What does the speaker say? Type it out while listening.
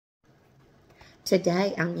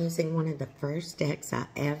Today I'm using one of the first decks I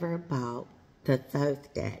ever bought, the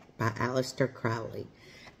Thoth deck by Aleister Crowley.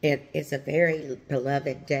 It is a very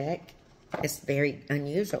beloved deck. It's very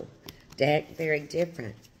unusual deck, very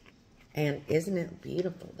different. And isn't it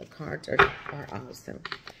beautiful? The cards are awesome.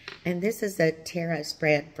 And this is a tarot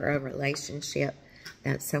spread for a relationship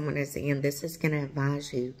that someone is in. This is going to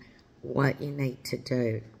advise you what you need to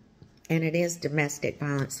do. And it is Domestic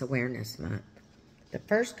Violence Awareness Month. The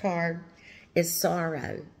first card is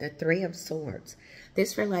Sorrow, the Three of Swords.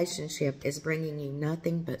 This relationship is bringing you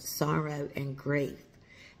nothing but sorrow and grief.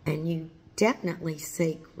 And you definitely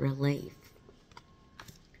seek relief.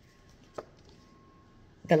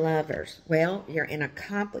 The Lovers. Well, you're in a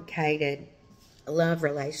complicated love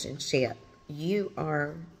relationship. You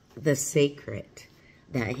are the secret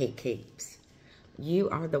that he keeps. You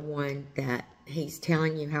are the one that he's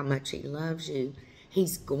telling you how much he loves you.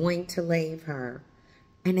 He's going to leave her.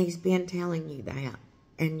 And he's been telling you that.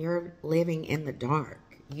 And you're living in the dark.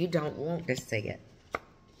 You don't want to see it.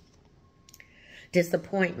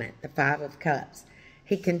 Disappointment, the Five of Cups.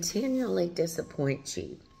 He continually disappoints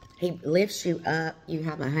you. He lifts you up. You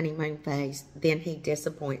have a honeymoon phase. Then he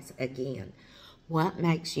disappoints again. What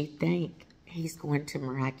makes you think he's going to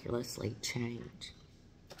miraculously change?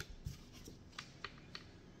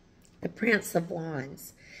 The Prince of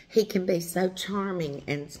Wands. He can be so charming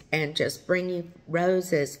and just bring you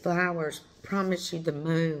roses, flowers, promise you the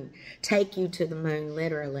moon, take you to the moon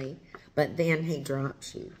literally, but then he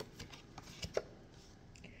drops you.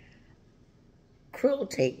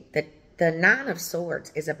 Cruelty. The Nine of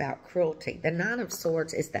Swords is about cruelty. The Nine of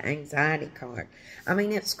Swords is the anxiety card. I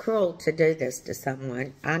mean, it's cruel to do this to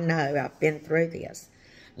someone. I know. I've been through this.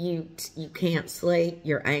 You can't sleep.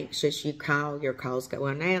 You're anxious. You call. Your calls go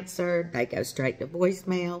unanswered. They go straight to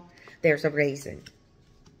voicemail. There's a reason.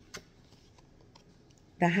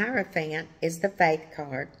 The Hierophant is the Faith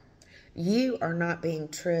card. You are not being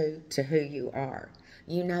true to who you are.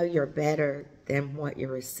 You know you're better than what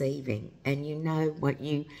you're receiving, and you know what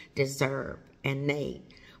you deserve and need.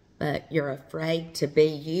 But you're afraid to be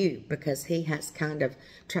you because he has kind of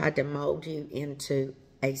tried to mold you into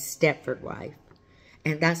a Stepford wife.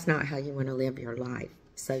 And that's not how you want to live your life.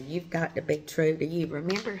 So you've got to be true to you.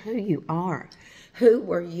 Remember who you are. Who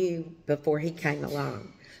were you before he came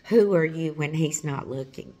along? Who are you when he's not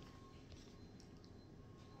looking?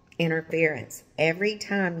 Interference. Every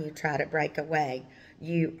time you try to break away,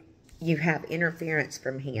 you have interference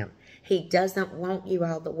from him. He doesn't want you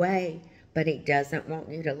all the way, but he doesn't want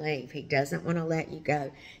you to leave. He doesn't want to let you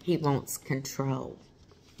go. He wants control.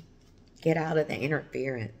 Get out of the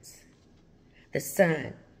interference. The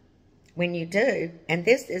Sun. When you do, and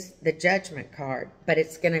this is the Judgment card, but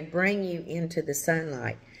it's going to bring you into the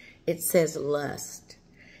sunlight. It says lust.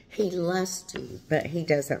 He lusts you, but he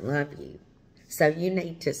doesn't love you. So you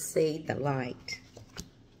need to see the light.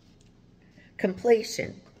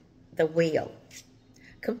 Completion. The Wheel.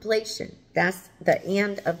 Completion. That's the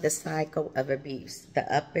end of the cycle of abuse. The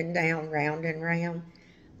up and down, round and round.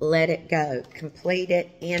 Let it go. Complete it.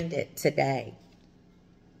 End it today.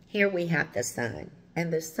 Here we have the Sun.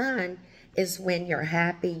 And the Sun is when you're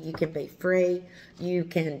happy. You can be free. You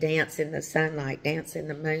can dance in the sunlight, dance in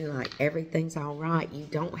the moonlight. Everything's all right. You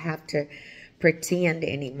don't have to pretend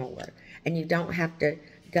anymore. And you don't have to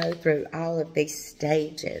go through all of these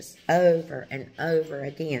stages over and over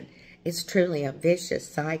again. It's truly a vicious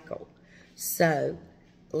cycle. So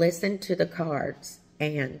listen to the cards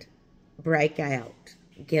and break out.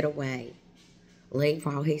 Get away. Leave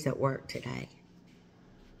while he's at work today.